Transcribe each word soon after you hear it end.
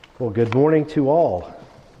Well, good morning to all.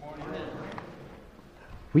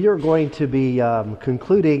 We are going to be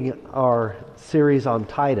concluding our series on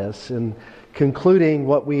Titus and concluding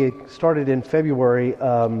what we started in February,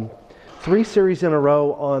 3 series in a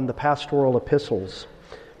row on the pastoral epistles,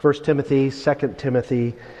 1 Timothy, 2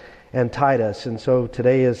 Timothy, and Titus. And so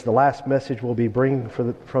today is the last message we'll be bringing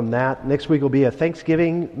from that. Next week will be a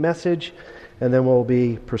Thanksgiving message, and then we'll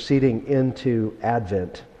be proceeding into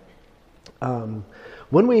Advent.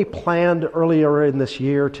 When we planned earlier in this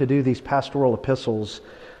year to do these pastoral epistles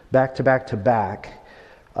back to back to back,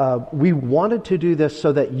 we wanted to do this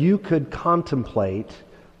so that you could contemplate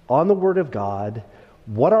on the Word of God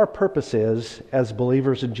what our purpose is as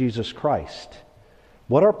believers in Jesus Christ.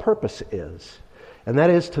 What our purpose is. And that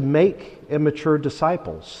is to make and mature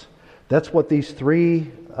disciples. That's what these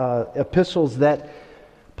 3 epistles that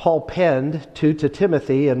Paul penned, 2 to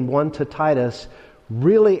Timothy and 1 to Titus,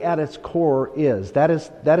 really at its core is. That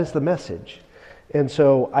is the message. And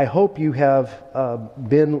so I hope you have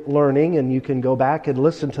been learning, and you can go back and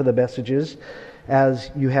listen to the messages as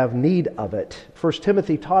you have need of it. 1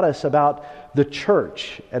 Timothy taught us about the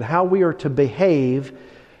church and how we are to behave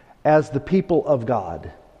as the people of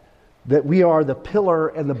God. That we are the pillar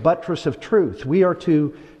and the buttress of truth. We are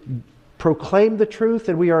to proclaim the truth,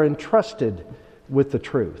 and we are entrusted with the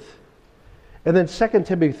truth. And then 2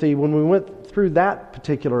 Timothy, when we went through that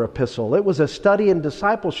particular epistle, it was a study in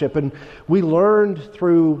discipleship, and we learned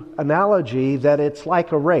through analogy that it's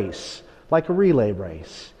like a race, like a relay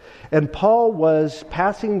race. And Paul was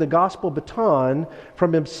passing the gospel baton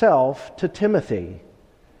from himself to Timothy.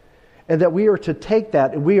 And that we are to take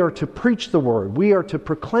that and we are to preach the word. We are to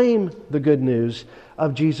proclaim the good news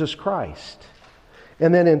of Jesus Christ.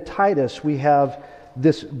 And then in Titus, we have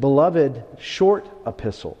this beloved short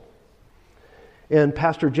epistle. And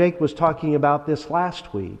Pastor Jake was talking about this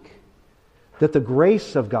last week, that the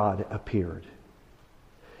grace of God appeared.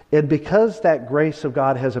 And because that grace of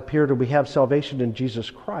God has appeared and we have salvation in Jesus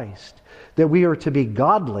Christ, that we are to be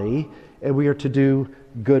godly and we are to do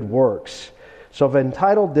good works. So I've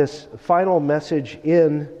entitled this final message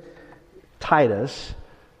in Titus,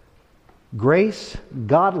 Grace,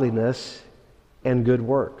 Godliness, and Good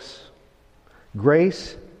Works.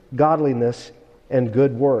 Grace, godliness, and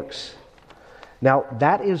good works. Now,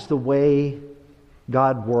 that is the way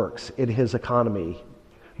God works in His economy.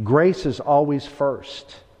 Grace is always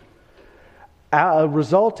first. A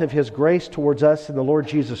result of His grace towards us in the Lord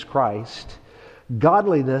Jesus Christ,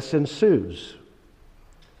 godliness ensues.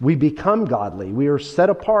 We become godly. We are set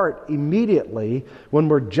apart immediately when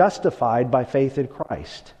we're justified by faith in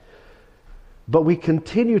Christ. But we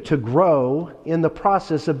continue to grow in the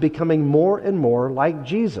process of becoming more and more like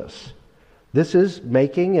Jesus. This is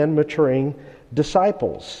making and maturing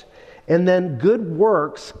disciples. And then good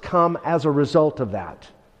works come as a result of that.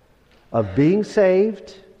 Of being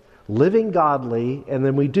saved, living godly, and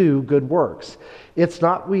then we do good works. It's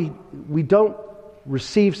not, we don't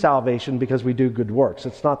receive salvation because we do good works.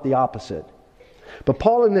 It's not the opposite. But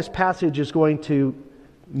Paul in this passage is going to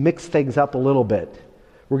mix things up a little bit.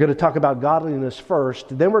 We're going to talk about godliness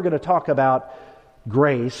first, then we're going to talk about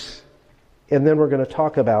grace, and then we're going to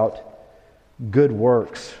talk about good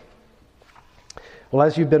works. Well,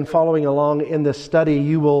 as you've been following along in this study,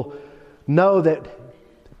 you will know that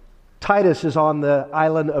Titus is on the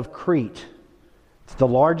island of Crete. It's the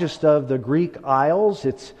largest of the Greek isles.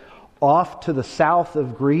 It's off to the south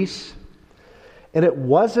of Greece. And it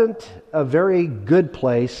wasn't a very good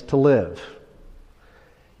place to live.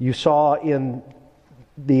 You saw in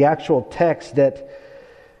the actual text that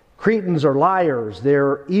Cretans are liars,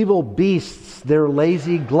 they're evil beasts, they're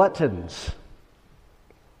lazy gluttons.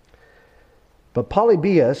 But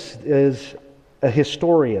Polybius is a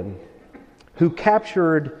historian who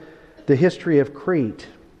captured the history of Crete.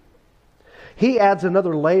 He adds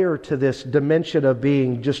another layer to this dimension of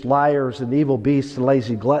being just liars and evil beasts and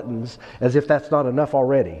lazy gluttons, as if that's not enough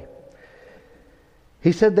already.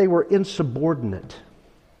 He said they were insubordinate.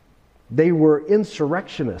 They were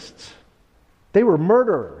insurrectionists. They were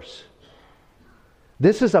murderers.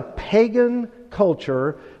 This is a pagan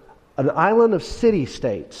culture, an island of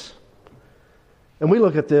city-states. And we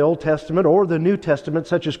look at the Old Testament or the New Testament,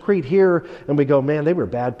 such as Crete here, and we go, man, they were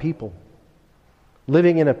bad people.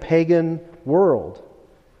 Living in a pagan world.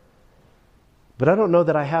 But I don't know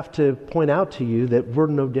that I have to point out to you that we're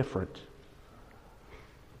no different.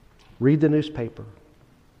 Read the newspaper.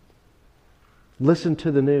 Listen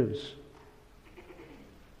to the news.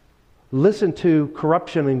 Listen to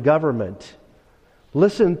corruption in government.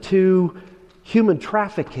 Listen to human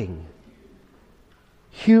trafficking.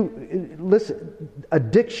 Listen,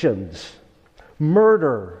 addictions,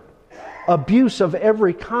 murder, abuse of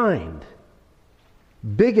every kind,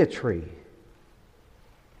 bigotry,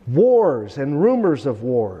 wars and rumors of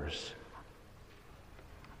wars.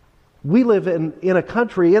 We live in a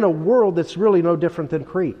country, in a world that's really no different than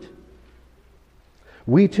Crete.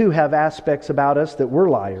 We too have aspects about us that we're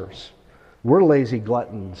liars. We're lazy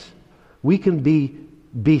gluttons. We can be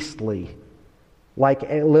beastly,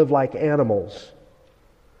 live like animals.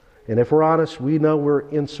 And if we're honest, we know we're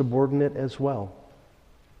insubordinate as well.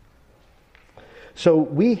 So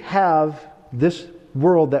we have this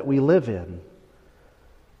world that we live in.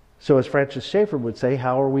 So as Francis Schaeffer would say,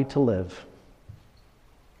 how are we to live?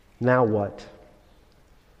 Now what?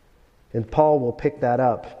 And Paul will pick that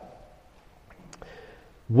up.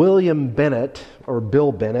 William Bennett, or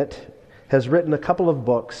Bill Bennett, has written a couple of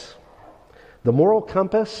books. The Moral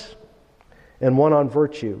Compass and one on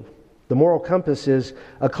virtue. The Moral Compass is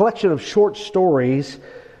a collection of short stories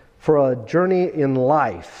for a journey in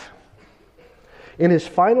life. In his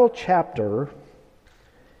final chapter,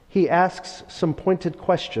 he asks some pointed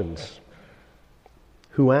questions.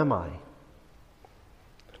 Who am I?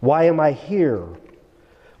 Why am I here?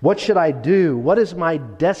 What should I do? What is my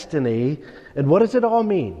destiny? And what does it all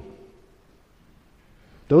mean?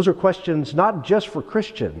 Those are questions not just for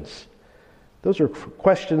Christians. Those are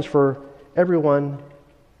questions for everyone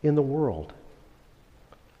in the world.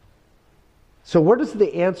 So where does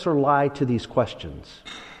the answer lie to these questions?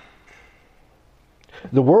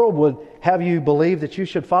 The world would have you believe that you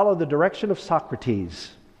should follow the direction of Socrates.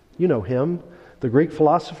 You know him, the Greek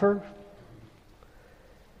philosopher.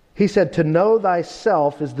 He said, to know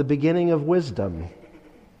thyself is the beginning of wisdom.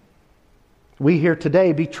 We hear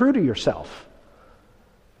today, be true to yourself.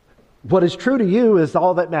 What is true to you is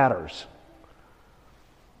all that matters.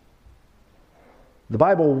 The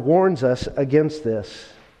Bible warns us against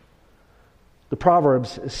this. The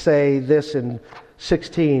Proverbs say this in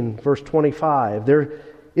 16, verse 25. There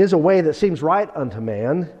is a way that seems right unto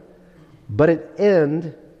man, but its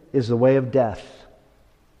end is the way of death.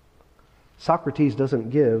 Socrates doesn't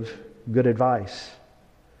give good advice.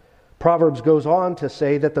 Proverbs goes on to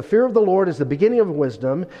say that the fear of the Lord is the beginning of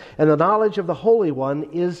wisdom, and the knowledge of the Holy One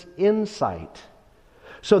is insight.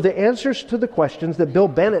 So the answers to the questions that Bill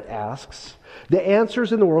Bennett asks, the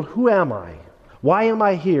answers in the world, who am I? Why am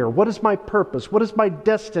I here? What is my purpose? What is my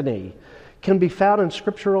destiny? Can be found in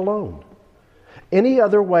Scripture alone. Any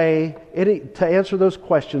other way to answer those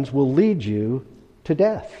questions will lead you to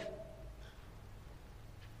death.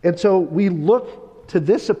 And so we look to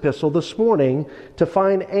this epistle this morning to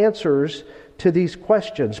find answers to these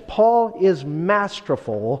questions. Paul is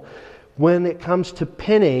masterful when it comes to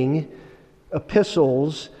penning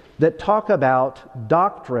epistles that talk about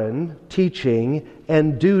doctrine, teaching,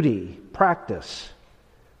 and duty, practice,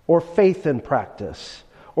 or faith and practice.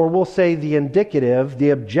 Or we'll say the indicative,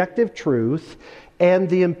 the objective truth, and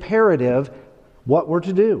the imperative, what we're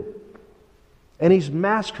to do. And he's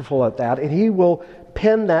masterful at that, and he will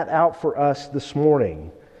pen that out for us this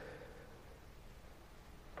morning.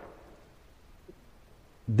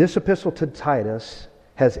 This epistle to Titus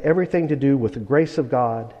has everything to do with the grace of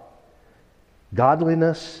God,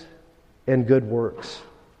 godliness, and good works.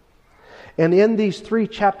 And in these 3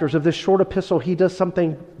 chapters of this short epistle, he does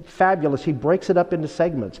something fabulous. He breaks it up into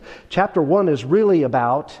segments. Chapter 1 is really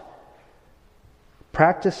about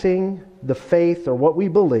practicing the faith, or what we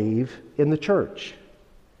believe, in the church.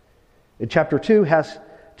 And chapter 2 has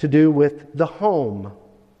to do with the home.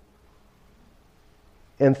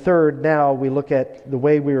 And third, now we look at the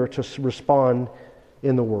way we are to respond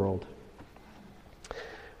in the world.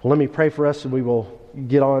 Well, let me pray for us and we will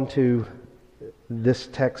get on to this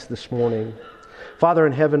text this morning. Father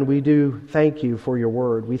in heaven, we do thank you for your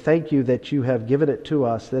word. We thank you that you have given it to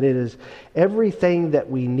us, that it is everything that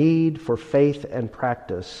we need for faith and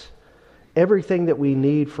practice, everything that we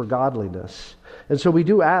need for godliness. And so we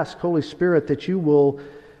do ask, Holy Spirit, that you will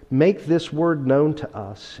make this word known to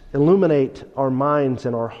us, illuminate our minds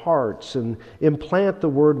and our hearts, and implant the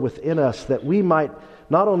word within us that we might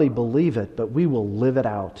not only believe it, but we will live it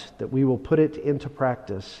out, that we will put it into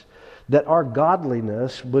practice, that our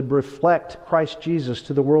godliness would reflect Christ Jesus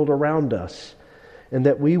to the world around us, and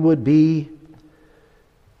that we would be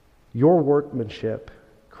your workmanship,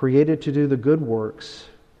 created to do the good works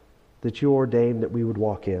that you ordained that we would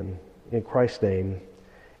walk in. In Christ's name,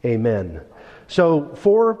 amen. So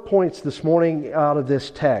 4 points this morning out of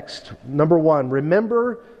this text. Number 1,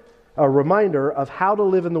 remember a reminder of how to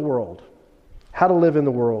live in the world. How to live in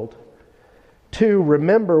the world. 2,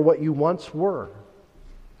 remember what you once were.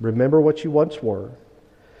 Remember what you once were.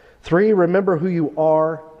 3, remember who you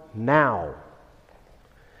are now.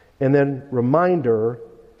 And then reminder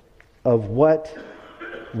of what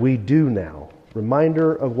we do now.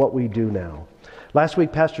 Reminder of what we do now. Last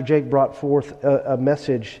week, Pastor Jake brought forth a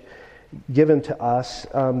message given to us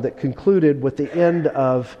that concluded with the end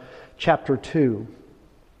of chapter 2.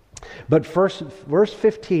 But first, verse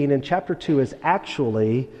 15 in chapter 2 is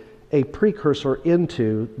actually a precursor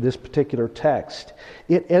into this particular text.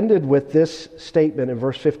 It ended with this statement in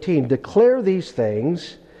verse 15, "Declare these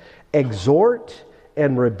things, exhort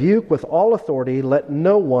and rebuke with all authority, let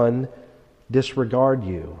no one disregard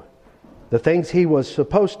you." The things he was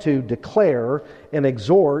supposed to declare and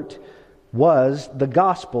exhort was the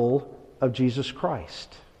gospel of Jesus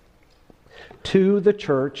Christ to the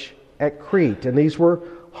church at Crete. And these were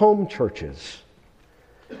home churches.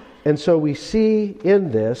 And so we see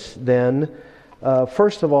in this then,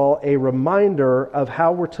 first of all, a reminder of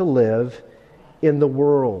how we're to live in the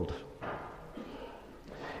world.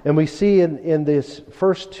 And we see in these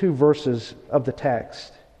first two verses of the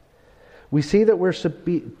text, we see that we're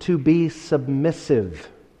to be submissive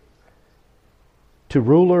to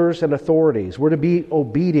rulers and authorities. We're to be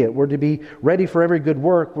obedient. We're to be ready for every good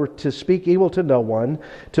work. We're to speak evil to no one,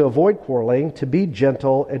 to avoid quarreling, to be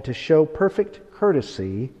gentle, and to show perfect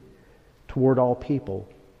courtesy toward all people.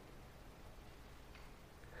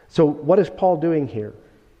 So what is Paul doing here?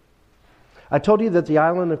 I told you that the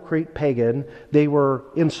island of Crete, pagan, they were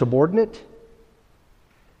insubordinate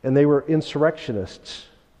and they were insurrectionists.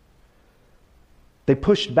 They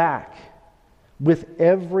pushed back with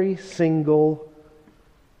every single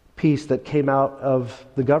piece that came out of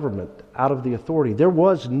the government, out of the authority. There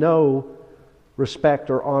was no respect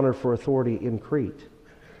or honor for authority in Crete.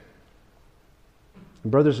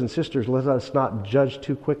 And brothers and sisters, let us not judge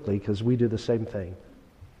too quickly because we do the same thing.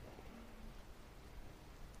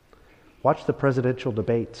 Watch the presidential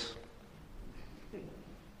debates.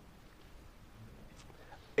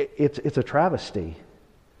 It's a travesty.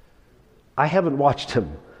 I haven't watched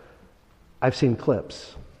them. I've seen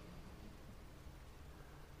clips.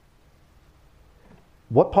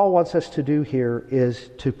 What Paul wants us to do here is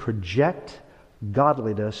to project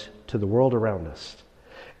godliness to the world around us.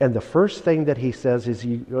 And the first thing that he says is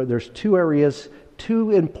there's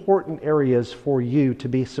two important areas for you to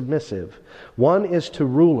be submissive. One is to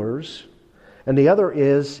rulers, and the other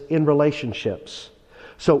is in relationships.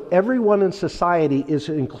 So everyone in society is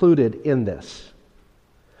included in this.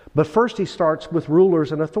 But first he starts with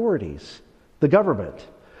rulers and authorities, the government.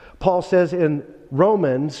 Paul says in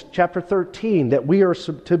Romans chapter 13 that we are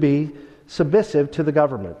to be submissive to the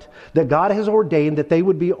government, that God has ordained that they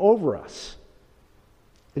would be over us.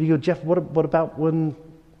 And you go, Jeff, what about when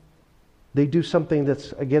they do something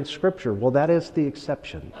that's against Scripture? Well, that is the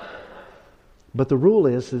exception. But the rule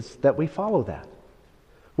is that we follow that.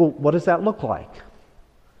 Well, what does that look like?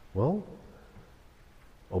 Well,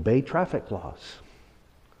 obey traffic laws.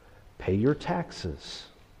 Pay your taxes.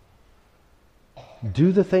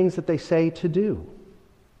 Do the things that they say to do.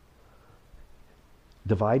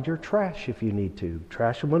 Divide your trash if you need to.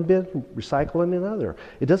 Trash in one bin, recycle in another.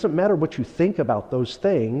 It doesn't matter what you think about those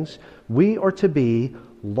things. We are to be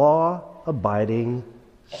law-abiding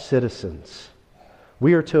citizens.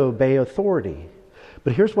 We are to obey authority.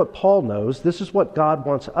 But here's what Paul knows. This is what God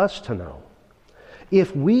wants us to know.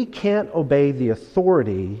 If we can't obey the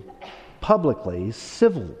authority publicly,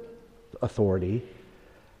 civil authority,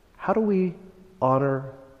 how do we honor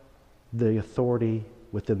the authority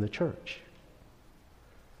within the church?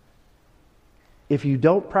 If you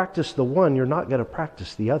don't practice the one, you're not going to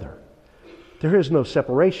practice the other. There is no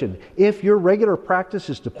separation. If your regular practice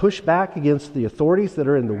is to push back against the authorities that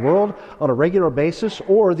are in the world on a regular basis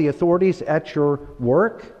or the authorities at your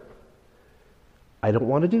work, I don't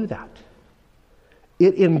want to do that.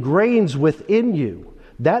 It ingrains within you.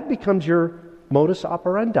 That becomes your modus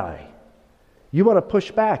operandi. You want to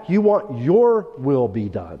push back. You want your will be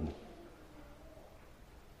done.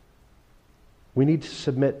 We need to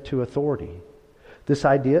submit to authority. This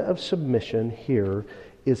idea of submission here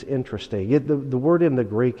is interesting. The word in the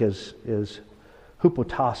Greek is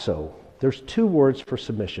hupotasso. There's two words for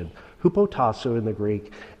submission. Hupotasso in the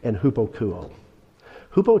Greek and hupokuo.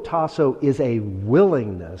 Hupotasso is a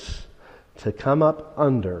willingness to come up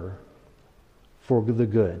under for the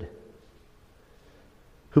good.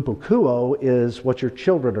 Hupokuo is what your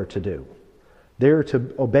children are to do. They're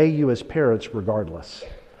to obey you as parents regardless.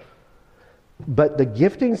 But the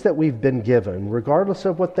giftings that we've been given, regardless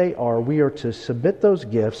of what they are, we are to submit those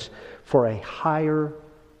gifts for a higher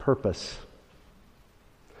purpose.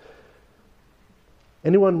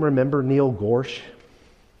 Anyone remember Neil Gorsh?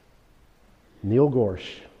 Neil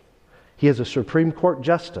Gorsh. He is a Supreme Court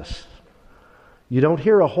justice. You don't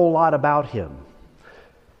hear a whole lot about him.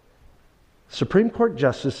 Supreme Court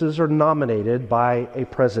justices are nominated by a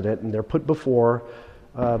president, and they're put before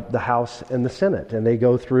the House and the Senate, and they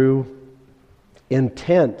go through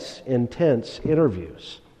intense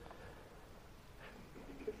interviews.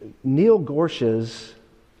 Neil Gorsuch's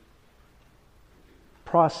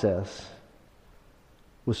process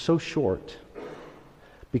was so short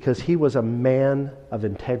because he was a man of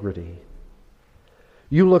integrity.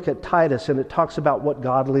 You look at Titus and it talks about what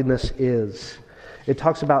godliness is. It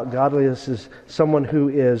talks about godliness as someone who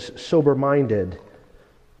is sober-minded,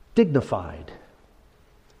 dignified,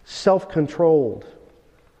 self-controlled.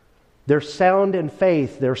 They're sound in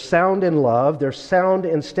faith, they're sound in love, they're sound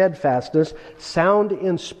in steadfastness, sound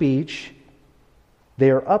in speech, they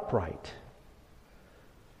are upright.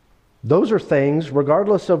 Those are things,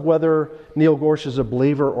 regardless of whether Neil Gorsuch is a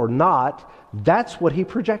believer or not, that's what he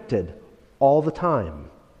projected all the time.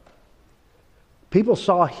 People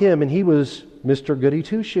saw him and he was Mr. Goody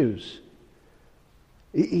Two-Shoes.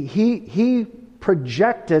 He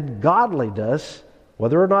projected godliness.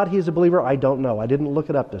 Whether or not he's a believer, I don't know. I didn't look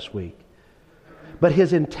it up this week. But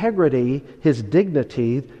his integrity, his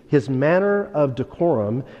dignity, his manner of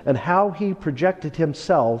decorum, and how he projected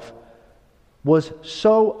himself was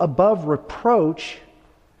so above reproach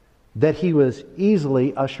that he was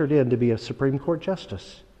easily ushered in to be a Supreme Court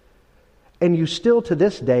justice. And you still to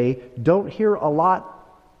this day don't hear a lot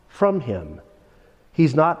from him.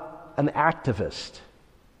 He's not an activist.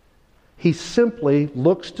 He simply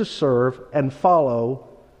looks to serve and follow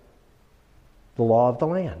the law of the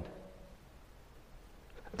land.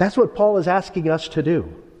 That's what Paul is asking us to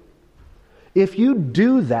do. If you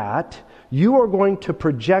do that, you are going to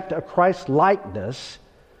project a Christ-likeness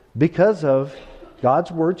because of God's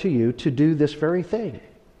word to you to do this very thing.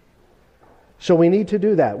 So we need to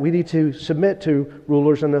do that. We need to submit to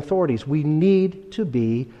rulers and authorities. We need to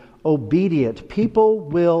be obedient. People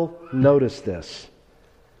will notice this.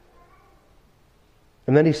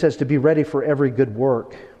 And then he says to be ready for every good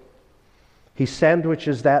work. He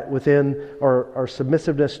sandwiches that within our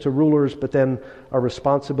submissiveness to rulers, but then our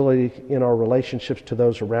responsibility in our relationships to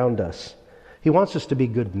those around us. He wants us to be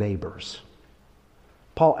good neighbors.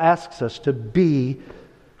 Paul asks us to be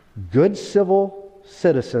good civil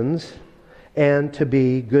citizens and to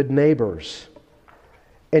be good neighbors.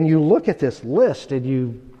 And you look at this list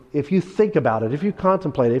and if you think about it, if you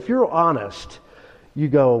contemplate it, if you're honest, you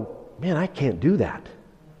go, man, I can't do that.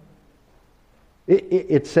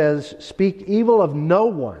 It says, speak evil of no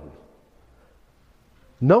one.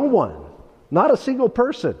 No one. Not a single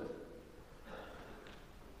person.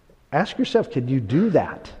 Ask yourself, can you do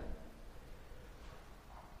that?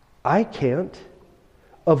 I can't.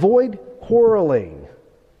 Avoid quarreling.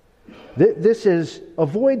 This is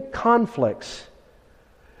avoid conflicts.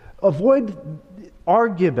 Avoid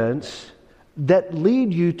arguments that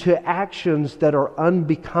lead you to actions that are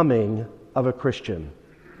unbecoming of a Christian.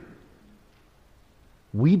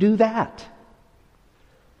 We do that.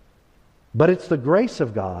 But it's the grace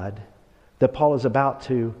of God that Paul is about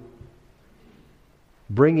to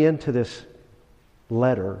bring into this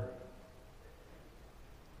letter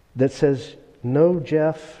that says, no,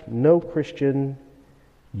 Jeff, no Christian,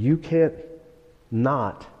 you can't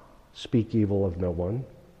not speak evil of no one,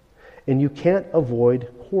 and you can't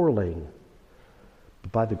avoid quarreling.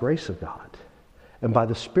 But by the grace of God and by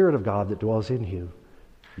the Spirit of God that dwells in you,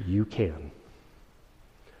 you can.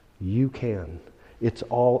 You can. It's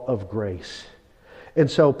all of grace.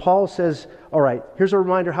 And so Paul says, all right, here's a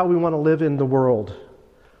reminder how we want to live in the world.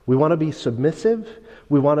 We want to be submissive,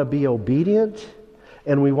 we want to be obedient,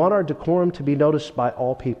 and we want our decorum to be noticed by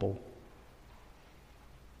all people.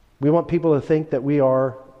 We want people to think that we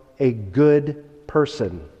are a good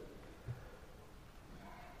person.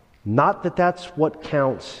 Not that that's what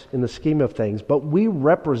counts in the scheme of things, but we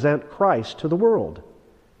represent Christ to the world.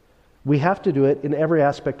 We have to do it in every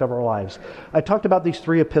aspect of our lives. I talked about these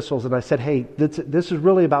 3 epistles and I said, hey, this is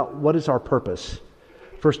really about what is our purpose.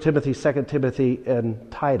 1 Timothy, 2 Timothy,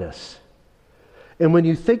 and Titus. And when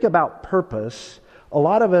you think about purpose, a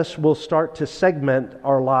lot of us will start to segment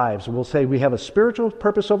our lives. We'll say we have a spiritual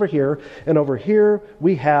purpose over here, and over here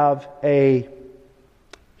we have a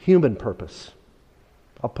human purpose.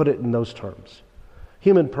 I'll put it in those terms.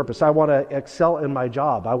 Human purpose. I want to excel in my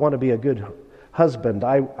job. I want to be a good husband.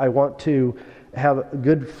 I want to have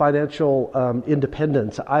good financial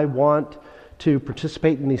independence. I want to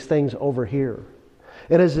participate in these things over here.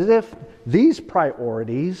 And as if these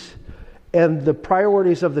priorities and the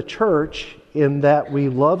priorities of the church in that we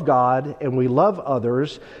love God and we love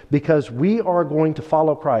others because we are going to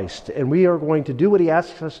follow Christ and we are going to do what He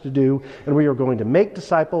asks us to do, and we are going to make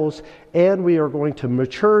disciples and we are going to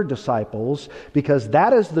mature disciples, because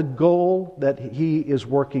that is the goal that He is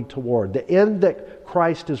working toward. The end that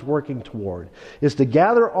Christ is working toward is to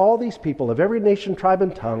gather all these people of every nation, tribe,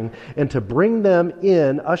 and tongue and to bring them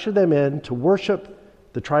in, usher them in to worship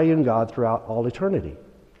the triune God throughout all eternity.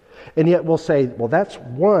 And yet we'll say, well, that's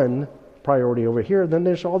one priority over here, and then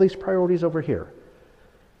there's all these priorities over here.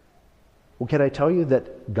 Well, can I tell you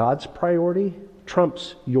that God's priority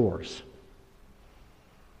trumps yours?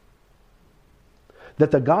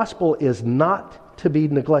 That the gospel is not to be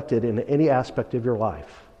neglected in any aspect of your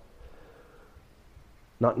life.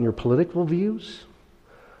 Not in your political views,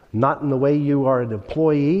 not in the way you are an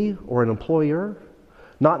employee or an employer,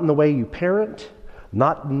 not in the way you parent,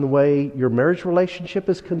 not in the way your marriage relationship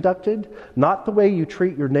is conducted, not the way you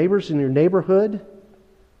treat your neighbors in your neighborhood,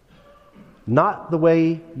 not the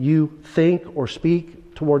way you think or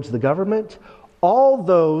speak towards the government. All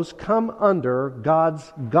those come under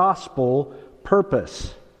God's gospel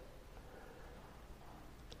purpose.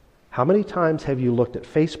 How many times have you looked at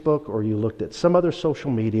Facebook or you looked at some other social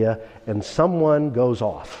media and someone goes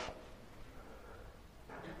off?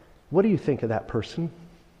 What do you think of that person?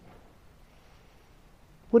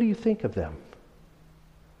 What do you think of them?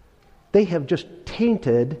 They have just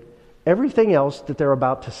tainted everything else that they're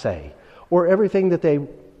about to say or everything that they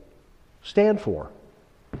stand for.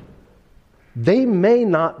 They may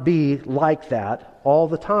not be like that all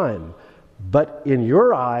the time, but in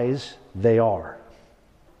your eyes, they are.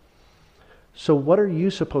 So what are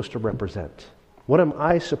you supposed to represent? What am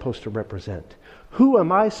I supposed to represent? Who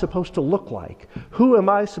am I supposed to look like? Who am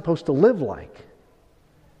I supposed to live like?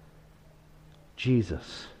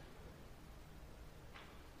 Jesus.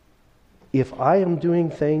 If I am doing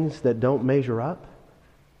things that don't measure up,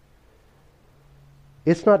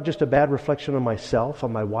 it's not just a bad reflection on myself,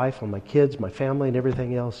 on my wife, on my kids, my family, and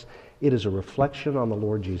everything else. It is a reflection on the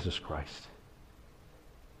Lord Jesus Christ.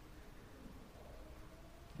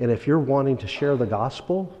 And if you're wanting to share the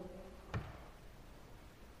gospel,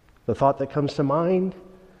 the thought that comes to mind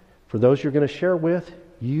for those you're going to share with,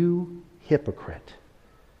 you hypocrite.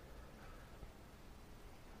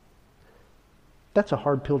 That's a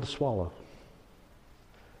hard pill to swallow.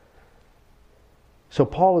 So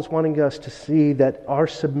Paul is wanting us to see that our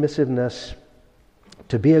submissiveness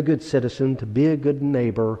to be a good citizen, to be a good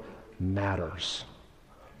neighbor, matters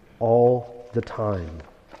all the time.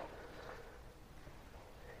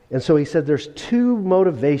 And so he said there's two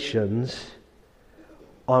motivations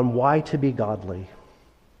on why to be godly.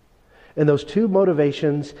 And those two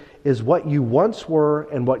motivations is what you once were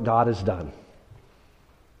and what God has done.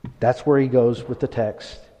 That's where he goes with the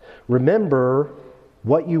text. Remember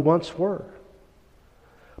what you once were.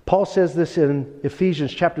 Paul says this in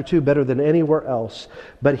Ephesians chapter 2 better than anywhere else.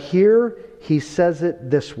 But here he says it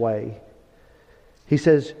this way. He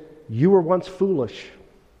says, you were once foolish.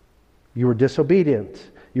 You were disobedient.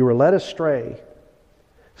 You were led astray.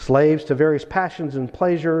 Slaves to various passions and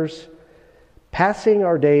pleasures, passing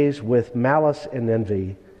our days with malice and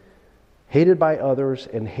envy, hated by others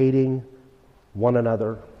and hating one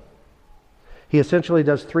another. He essentially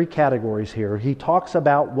does three categories here. He talks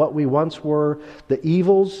about what we once were, the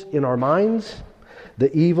evils in our minds,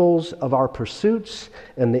 the evils of our pursuits,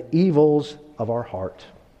 and the evils of our heart,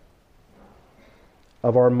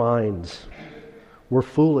 of our minds. We're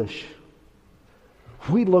foolish.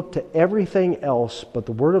 We look to everything else but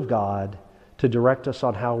the Word of God to direct us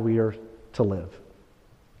on how we are to live.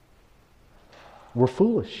 We're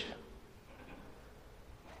foolish.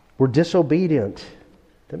 We're disobedient.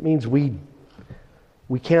 That means we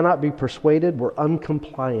cannot be persuaded. We're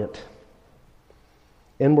uncompliant.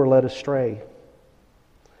 And we're led astray.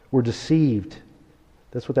 We're deceived.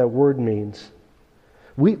 That's what that word means.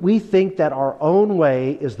 We think that our own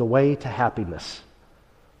way is the way to happiness.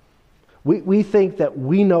 We think that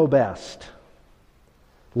we know best.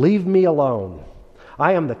 Leave me alone.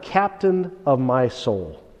 I am the captain of my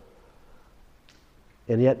soul.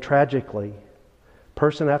 And yet, tragically,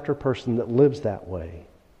 person after person that lives that way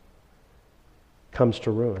comes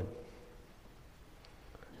to ruin.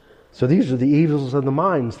 So these are the evils of the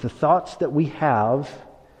minds, the thoughts that we have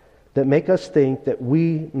that make us think that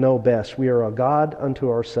we know best. We are a God unto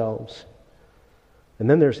ourselves. And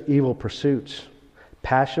then there's evil pursuits,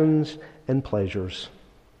 passions, and pleasures.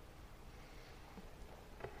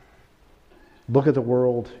 Look at the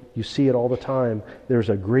world. You see it all the time. There's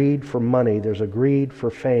a greed for money. There's a greed for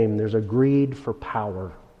fame. There's a greed for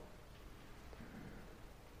power.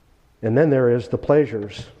 And then there is the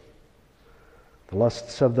pleasures. The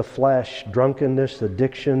lusts of the flesh, drunkenness,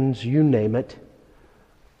 addictions, you name it.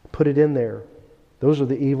 Put it in there. Those are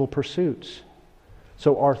the evil pursuits.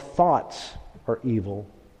 So our thoughts are evil.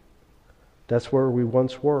 That's where we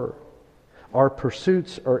once were. Our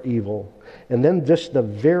pursuits are evil. And then just the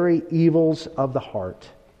very evils of the heart.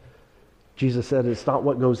 Jesus said it's not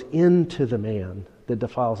what goes into the man that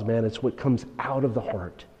defiles man, it's what comes out of the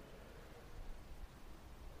heart.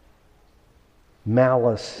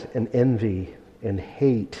 Malice and envy and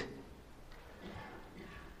hate.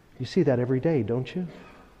 You see that every day, don't you?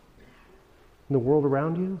 In the world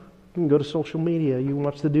around you. You can go to social media, you can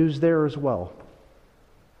watch the news there as well.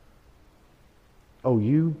 Oh,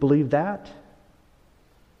 you believe that?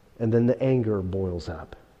 And then the anger boils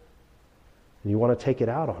up. And you want to take it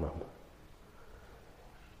out on them.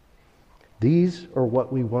 These are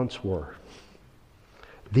what we once were.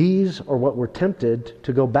 These are what we're tempted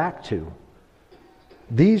to go back to.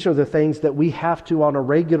 These are the things that we have to, on a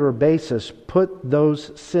regular basis, put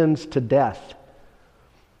those sins to death.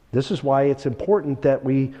 This is why it's important that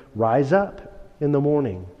we rise up in the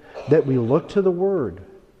morning, that we look to the Word,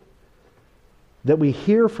 that we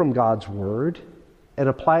hear from God's Word and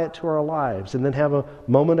apply it to our lives, and then have a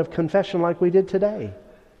moment of confession like we did today,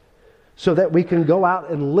 so that we can go out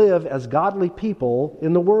and live as godly people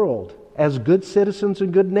in the world, as good citizens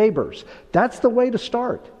and good neighbors. That's the way to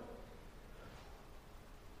start.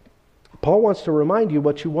 Paul wants to remind you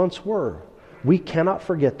what you once were. We cannot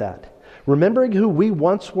forget that. Remembering who we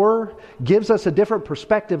once were gives us a different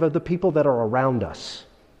perspective of the people that are around us.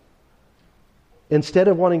 Instead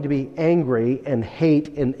of wanting to be angry and hate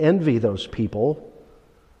and envy those people,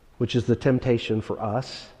 which is the temptation for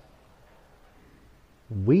us,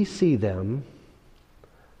 we see them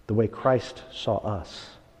the way Christ saw us.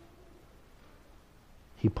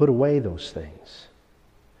 He put away those things.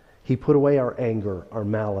 He put away our anger, our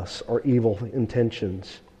malice, our evil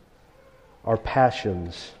intentions, our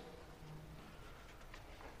passions.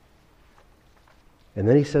 And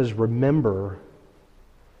then he says, remember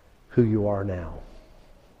who you are now.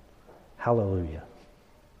 Hallelujah.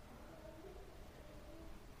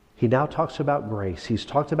 He now talks about grace. He's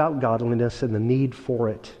talked about godliness and the need for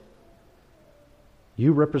it.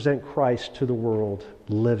 You represent Christ to the world.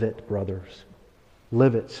 Live it, brothers.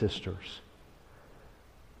 Live it, sisters.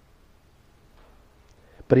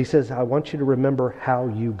 But he says, I want you to remember how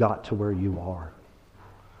you got to where you are.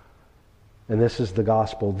 And this is the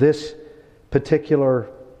gospel. This particular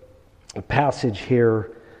passage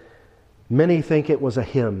here, many think it was a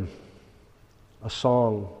hymn, a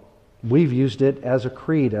song. We've used it as a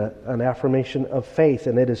creed, an affirmation of faith,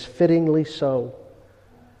 and it is fittingly so.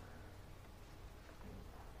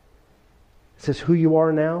 It says, who you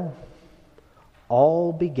are now,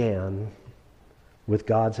 all began with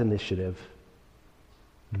God's initiative.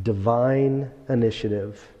 Divine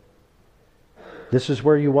initiative. This is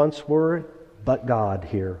where you once were, but God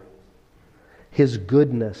here. His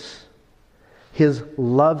goodness, His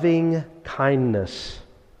loving kindness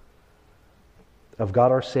of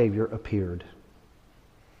God our Savior appeared.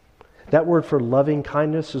 That word for loving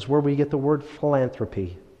kindness is where we get the word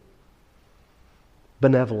philanthropy,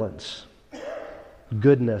 benevolence,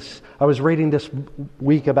 goodness. I was reading this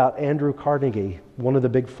week about Andrew Carnegie, one of the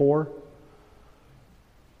big four.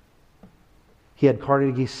 He had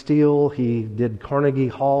Carnegie Steel, he did Carnegie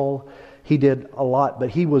Hall, he did a lot, but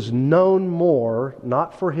he was known more,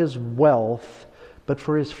 not for his wealth, but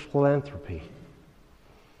for his philanthropy.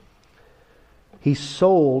 He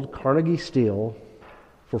sold Carnegie Steel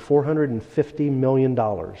for $450 million.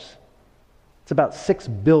 It's about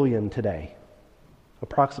 $6 billion today.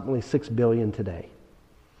 Approximately $6 billion today.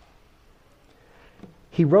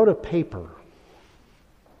 He wrote a paper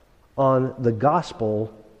on the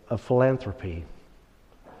gospel of philanthropy.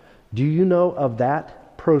 Do you know of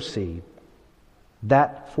that proceed,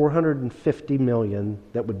 that $450 million,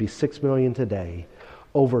 that would be $6 million today,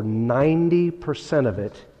 over 90% of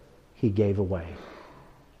it he gave away.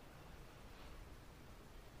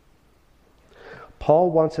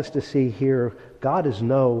 Paul wants us to see here, God is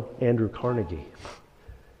no Andrew Carnegie.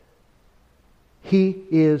 He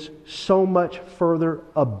is so much further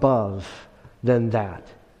above than that.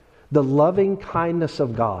 The loving kindness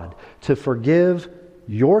of God to forgive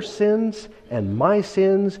your sins and my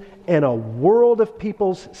sins and a world of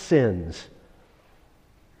people's sins.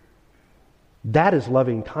 That is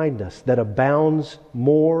loving kindness that abounds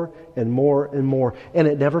more and more and more. And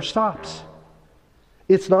it never stops.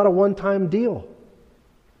 It's not a one-time deal.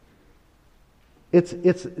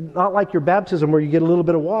 It's not like your baptism where you get a little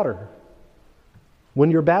bit of water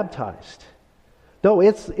when you're baptized. No,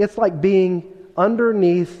 it's like being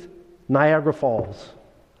underneath Niagara Falls.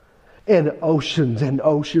 And oceans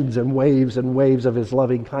and waves of His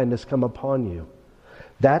loving kindness come upon you.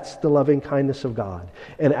 That's the loving kindness of God.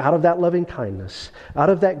 And out of that loving kindness, out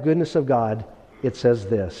of that goodness of God, it says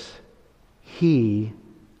this: He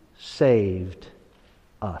saved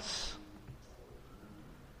us.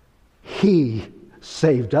 He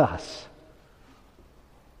saved us.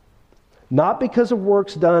 Not because of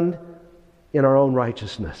works done in our own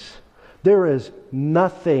righteousness. There is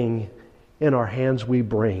nothing in our hands we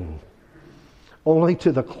bring. Only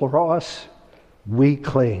to the cross we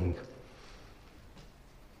cling.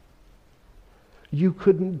 You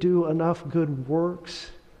couldn't do enough good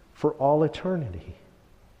works for all eternity.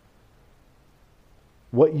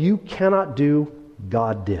 What you cannot do,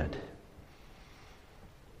 God did.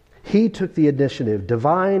 He took the initiative,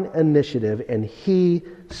 divine initiative, and He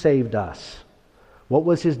saved us. What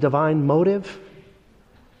was His divine motive?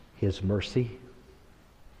 His mercy.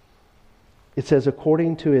 It says,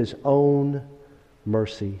 according to His own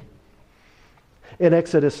mercy. In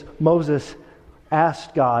Exodus, Moses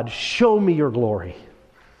asked God, show me your glory.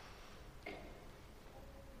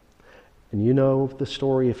 And you know the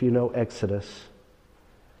story if you know Exodus.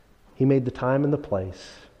 He made the time and the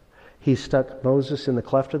place. He stuck Moses in the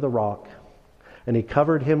cleft of the rock, and He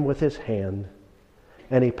covered him with His hand,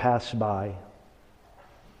 and He passed by.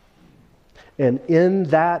 And in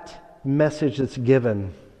that message that's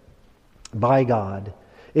given by God,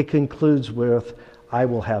 it concludes with, I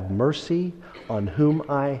will have mercy on whom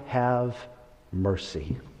I have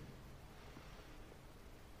mercy.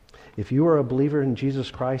 If you are a believer in Jesus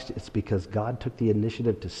Christ, it's because God took the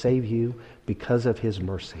initiative to save you because of His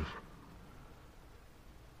mercy.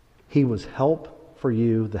 He was help for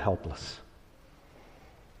you, the helpless.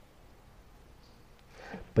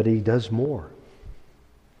 But He does more.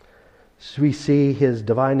 So we see His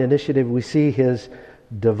divine initiative. We see His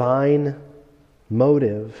divine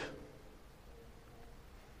motive.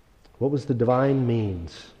 What was the divine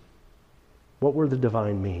means? What were the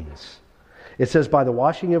divine means? It says, by the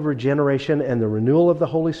washing of regeneration and the renewal of the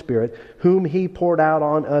Holy Spirit, whom He poured out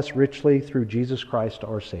on us richly through Jesus Christ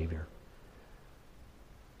our Savior.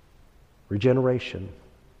 Regeneration.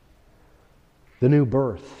 The new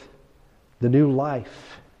birth. The new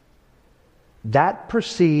life. That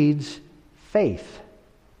precedes faith.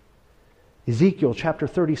 Ezekiel chapter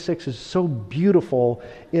 36 is so beautiful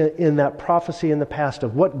in that prophecy in the past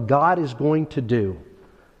of what God is going to do.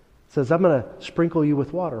 It says, I'm going to sprinkle you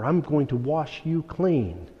with water. I'm going to wash you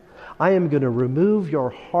clean. I am going to remove your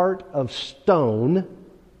heart of stone,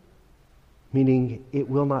 meaning it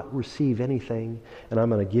will not receive anything, and I'm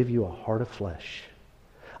going to give you a heart of flesh.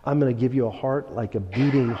 I'm going to give you a heart like a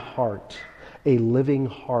beating heart, a living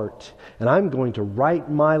heart, and I'm going to write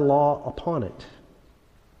my law upon it.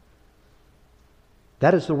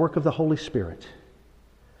 That is the work of the Holy Spirit.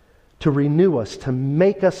 To renew us, to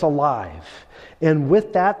make us alive. And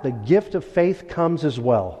with that, the gift of faith comes as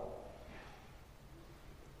well.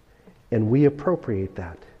 And we appropriate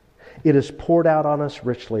that. It is poured out on us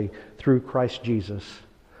richly through Christ Jesus.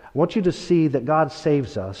 I want you to see that God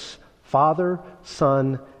saves us, Father,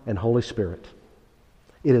 Son, and Holy Spirit.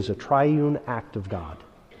 It is a triune act of God.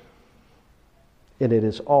 And it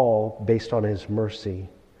is all based on His mercy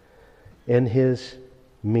and His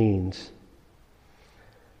means.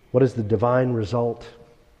 What is the divine result?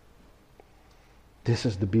 This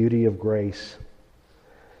is the beauty of grace.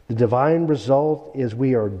 The divine result is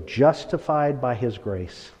we are justified by His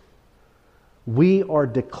grace. We are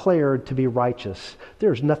declared to be righteous.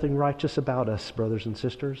 There's nothing righteous about us, brothers and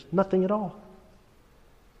sisters. Nothing at all.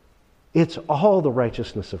 It's all the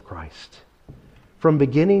righteousness of Christ, from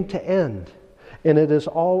beginning to end. And it is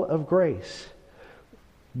all of grace.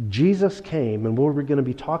 Jesus came, and we're going to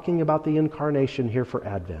be talking about the incarnation here for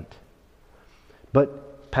Advent.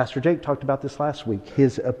 But Pastor Jake talked about this last week.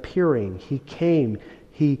 His appearing, He came,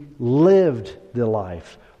 He lived the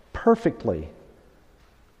life perfectly,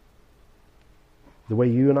 the way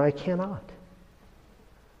you and I cannot.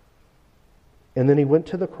 And then He went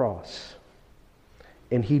to the cross,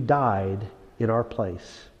 and He died in our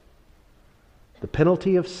place. The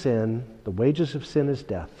penalty of sin, the wages of sin is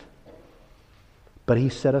death. But He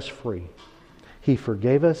set us free. He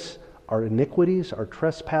forgave us our iniquities, our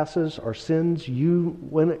trespasses, our sins,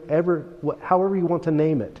 however you want to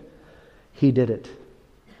name it. He did it.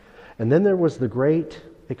 And then there was the great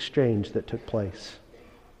exchange that took place.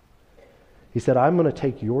 He said, I'm going to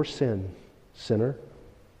take your sin, sinner,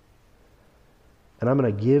 and I'm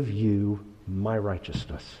going to give you my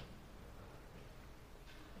righteousness.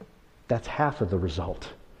 That's half of the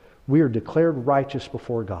result. We are declared righteous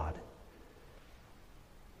before God.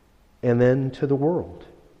 And then to the world.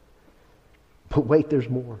 But wait, there's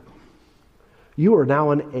more. You are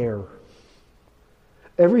now an heir.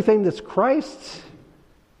 Everything that's Christ's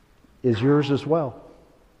is yours as well.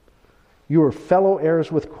 You are fellow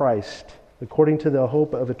heirs with Christ, according to the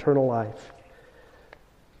hope of eternal life.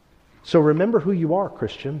 So remember who you are,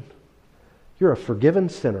 Christian. You're a forgiven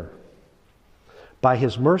sinner. By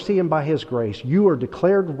His mercy and by His grace, you are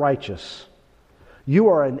declared righteous. You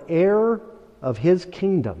are an heir of His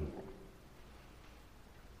kingdom.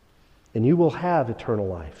 And you will have eternal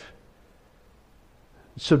life.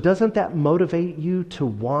 So doesn't that motivate you to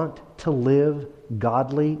want to live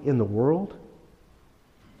godly in the world?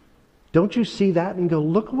 Don't you see that and go,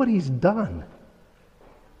 look what He's done?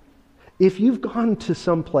 If you've gone to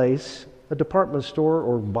some place, a department store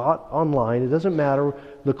or bought online, it doesn't matter,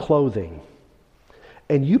 the clothing,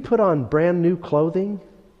 and you put on brand new clothing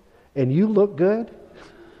and you look good,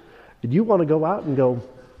 and you want to go out and go,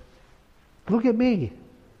 look at me.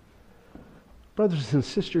 Brothers and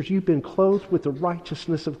sisters, you've been clothed with the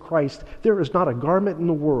righteousness of Christ. There is not a garment in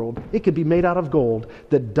the world, it could be made out of gold,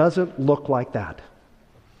 that doesn't look like that.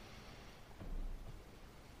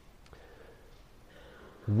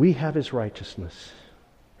 We have His righteousness.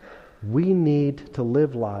 We need to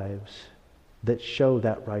live lives that show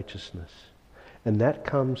that righteousness. And that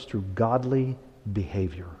comes through godly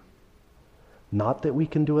behavior. Not that we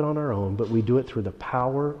can do it on our own, but we do it through the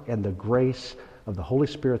power and the grace of the Holy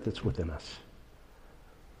Spirit that's within us.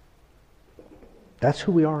 That's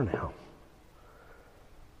who we are now.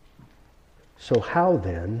 So how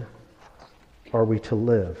then are we to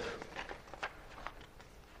live?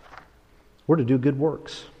 We're to do good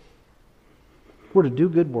works. We're to do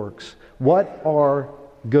good works. What are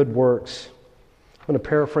good works? I'm going to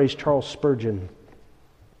paraphrase Charles Spurgeon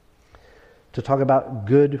to talk about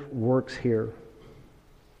good works here.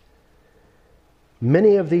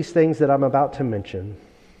 Many of these things that I'm about to mention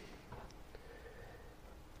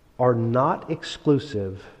are not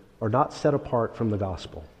exclusive or not set apart from the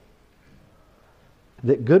gospel.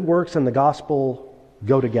 That good works and the gospel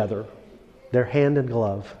go together. They're hand in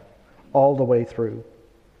glove all the way through.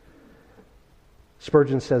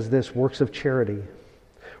 Spurgeon says this: works of charity,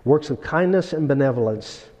 works of kindness and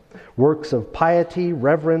benevolence, works of piety,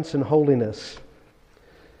 reverence, and holiness.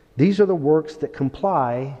 These are the works that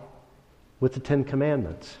comply with the Ten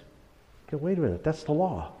Commandments. Okay, wait a minute, that's the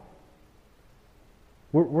law.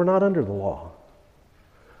 We're not under the law.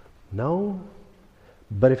 No,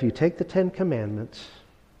 but if you take the Ten Commandments,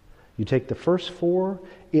 you take the first 4,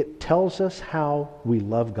 it tells us how we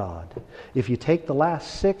love God. If you take the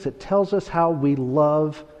last 6, it tells us how we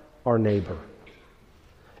love our neighbor.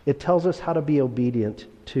 It tells us how to be obedient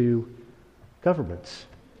to governments.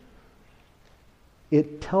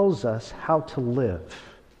 It tells us how to live.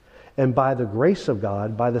 And by the grace of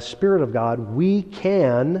God, by the Spirit of God, we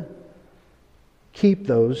can keep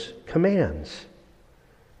those commands.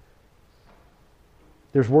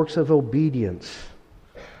 There's works of obedience.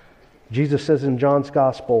 Jesus says in John's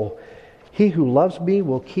Gospel, "He who loves me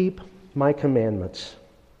will keep my commandments."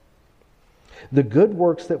 The good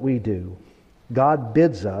works that we do, God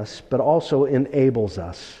bids us, but also enables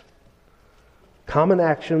us. Common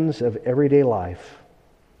actions of everyday life.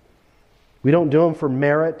 We don't do them for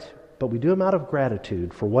merit, but we do them out of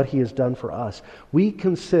gratitude for what He has done for us. We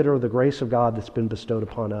consider the grace of God that's been bestowed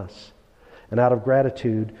upon us. And out of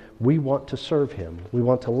gratitude, we want to serve Him. We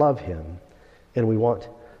want to love Him. And we want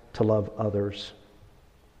to love others.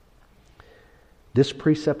 This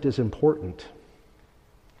precept is important.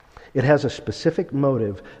 It has a specific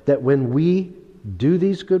motive that when we do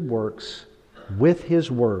these good works with His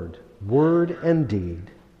word and deed,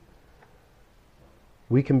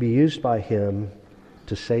 we can be used by Him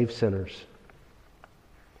to save sinners,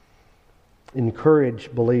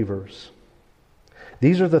 encourage believers.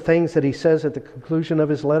 These are the things that he says at the conclusion of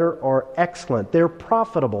his letter are excellent. They're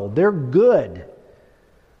profitable. They're good.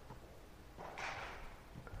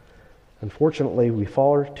 Unfortunately, we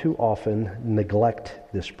far too often neglect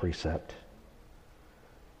this precept.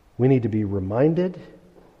 We need to be reminded.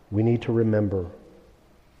 We need to remember.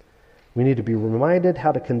 We need to be reminded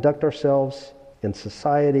how to conduct ourselves in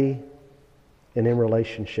society and in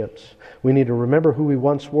relationships. We need to remember who we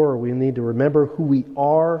once were. We need to remember who we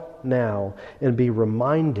are now and be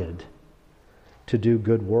reminded to do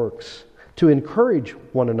good works, to encourage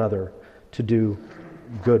one another to do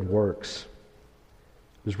good works.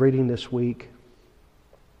 I was reading this week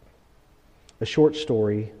a short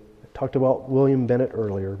story. I talked about William Bennett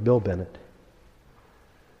earlier, Bill Bennett.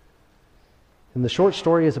 And the short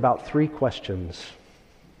story is about 3 questions.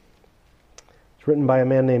 It's written by a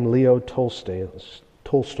man named Leo Tolstoy. It's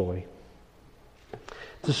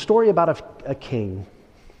a story about a king.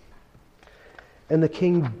 And the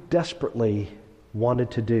king desperately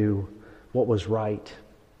wanted to do what was right.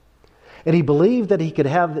 And he believed that he could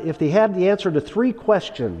have, if he had the answer to 3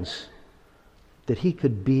 questions, that he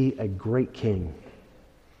could be a great king.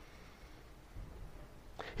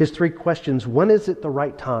 His 3 questions: when is it the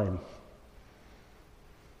right time?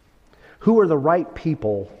 Who are the right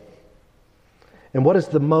people? And what is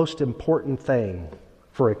the most important thing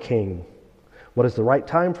for a king? What is the right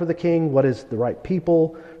time for the king? What is the right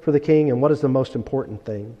people for the king? And what is the most important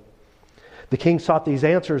thing? The king sought these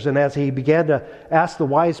answers, and as he began to ask the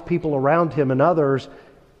wise people around him and others,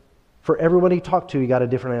 for everyone he talked to, he got a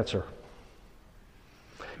different answer.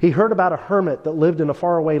 He heard about a hermit that lived in a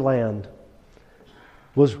faraway land,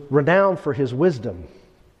 was renowned for his wisdom.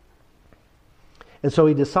 And so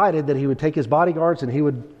he decided that he would take his bodyguards and he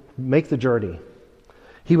would make the journey.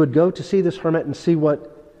 He would go to see this hermit and see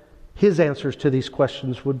what his answers to these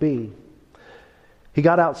questions would be. He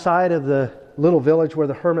got outside of the little village where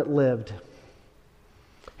the hermit lived.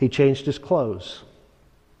 He changed his clothes.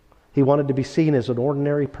 He wanted to be seen as an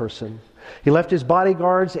ordinary person. He left his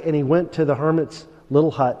bodyguards and he went to the hermit's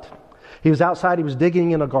little hut. He was outside, he was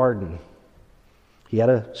digging in a garden. He had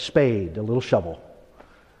a spade, a little shovel.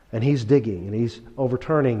 And he's digging and he's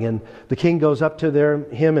overturning. And the king goes up to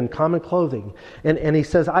him in common clothing. And he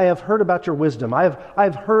says, I have heard about your wisdom.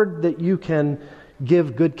 I've heard that you can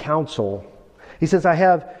give good counsel. He says, I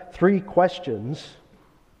have 3 questions.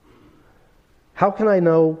 How can I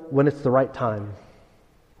know when it's the right time?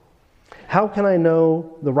 How can I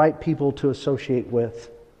know the right people to associate with?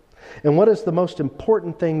 And what is the most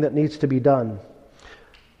important thing that needs to be done?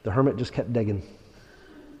 The hermit just kept digging.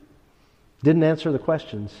 Didn't answer the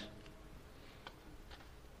questions.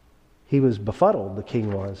 He was befuddled, the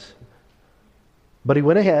king was. But he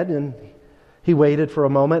went ahead and he waited for a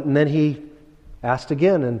moment, and then he asked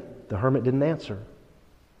again, and the hermit didn't answer.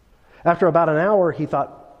 After about an hour, he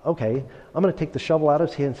thought, okay, I'm going to take the shovel out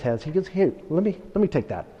of his hands. He goes, here, let me take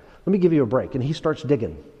that. Let me give you a break. And he starts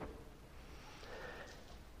digging.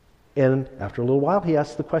 And after a little while, he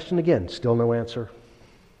asks the question again. Still no answer.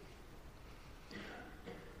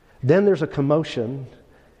 Then there's a commotion,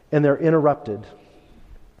 and they're interrupted.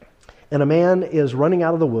 And a man is running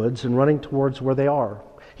out of the woods and running towards where they are.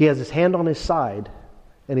 He has his hand on his side,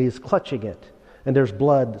 and he's clutching it. And there's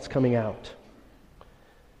blood that's coming out.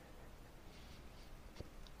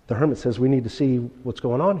 The hermit says, we need to see what's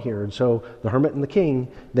going on here. And so the hermit and the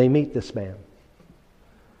king, they meet this man.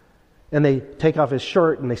 And they take off his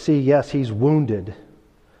shirt and they see, yes, he's wounded,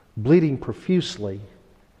 bleeding profusely.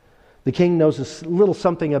 The king knows a little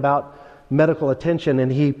something about medical attention,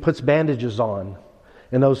 and he puts bandages on,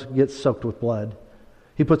 and those get soaked with blood.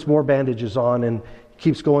 He puts more bandages on and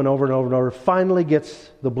keeps going over and over and over. Finally gets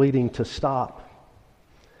the bleeding to stop.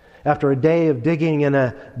 After a day of digging and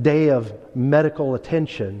a day of medical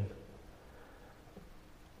attention,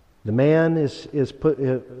 the man is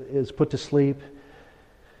put to sleep,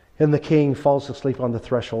 and the king falls asleep on the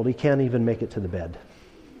threshold. He can't even make it to the bed.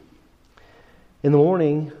 In the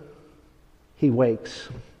morning, he wakes,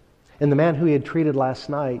 and the man who he had treated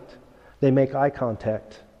last night, they make eye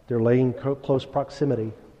contact. They're laying in close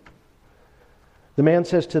proximity. The man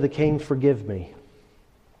says to the king, "Forgive me."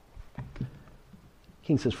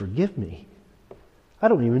 King says, "Forgive me? I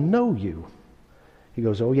don't even know you." He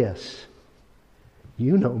goes, "Oh yes,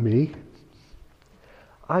 you know me.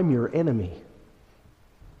 I'm your enemy.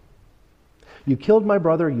 You killed my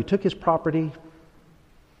brother, you took his property,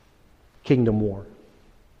 kingdom war."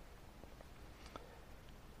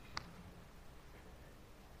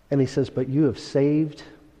 And he says, "But you have saved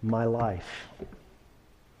my life.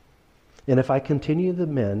 And if I continue to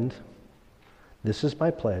mend, this is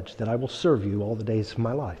my pledge, that I will serve you all the days of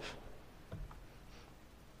my life,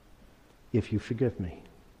 if you forgive me."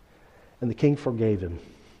 And the king forgave him.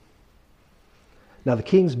 Now the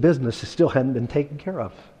king's business still hadn't been taken care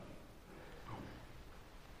of.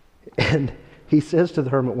 And he says to the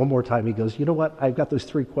hermit one more time, he goes, "You know what? I've got those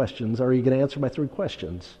 3 questions. Are you going to answer my 3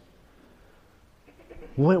 questions?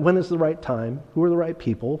 When is the right time? Who are the right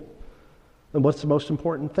people? And what's the most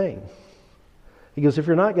important thing?" He goes, "If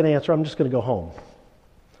you're not going to answer, I'm just going to go home."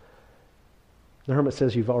 The hermit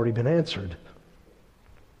says, "You've already been answered."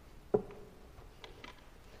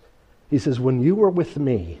 He says, "When you were with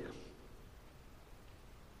me,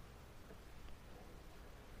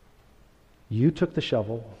 you took the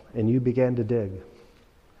shovel and you began to dig.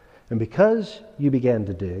 And because you began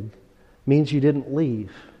to dig, means you didn't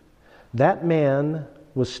leave. That man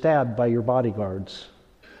was stabbed by your bodyguards.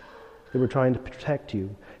 They were trying to protect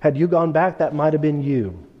you. Had you gone back, that might have been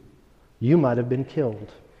you. You might have been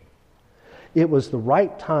killed. It was the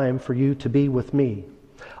right time for you to be with me.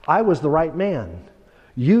 I was the right man.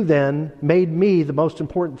 You then made me the most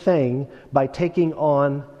important thing by taking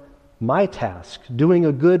on my task, doing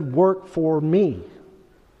a good work for me.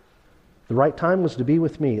 The right time was to be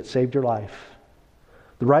with me. It saved your life.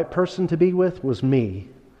 The right person to be with was me.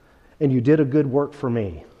 And you did a good work for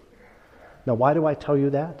me. Now, why do I tell you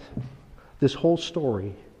that? This whole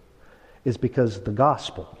story is because the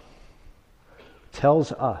gospel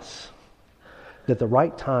tells us that the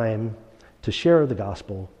right time to share the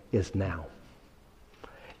gospel is now.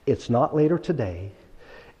 It's not later today.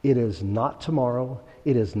 It is not tomorrow.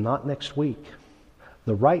 It is not next week.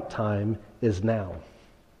 The right time is now.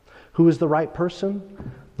 Who is the right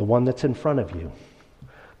person? The one that's in front of you.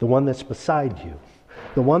 The one that's beside you.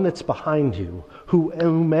 The one that's behind you.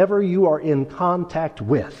 Whomever you are in contact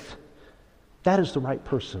with. That is the right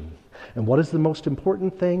person. And what is the most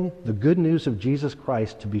important thing? The good news of Jesus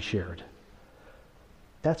Christ to be shared.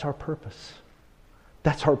 That's our purpose.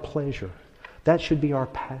 That's our pleasure. That should be our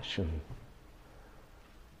passion.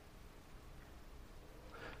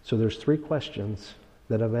 So there's 3 questions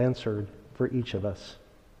that I've answered for each of us.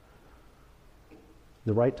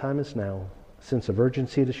 The right time is now, sense of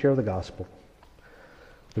urgency to share the gospel.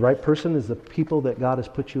 The right person is the people that God has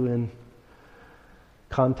put you in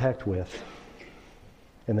contact with.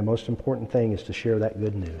 And the most important thing is to share that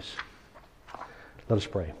good news. Let us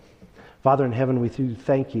pray. Father in heaven, we do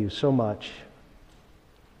thank you so much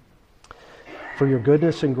for your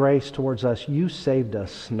goodness and grace towards us. You saved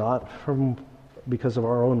us not because of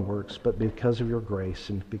our own works, but because of your grace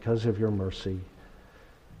and because of your mercy.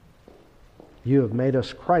 You have made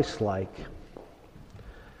us Christ-like.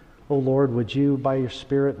 Oh Lord, would you, by your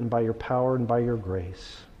Spirit and by your power and by your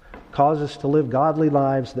grace, cause us to live godly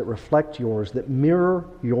lives that reflect yours, that mirror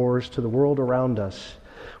yours to the world around us.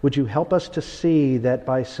 Would you help us to see that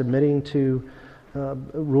by submitting to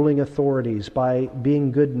ruling authorities, by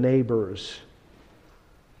being good neighbors,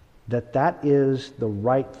 that is the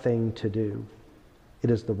right thing to do. It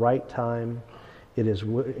is the right time. It is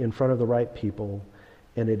in front of the right people.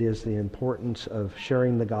 And it is the importance of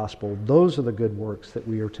sharing the gospel. Those are the good works that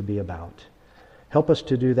we are to be about. Help us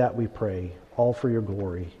to do that, we pray, all for your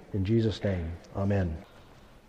glory. In Jesus' name, amen.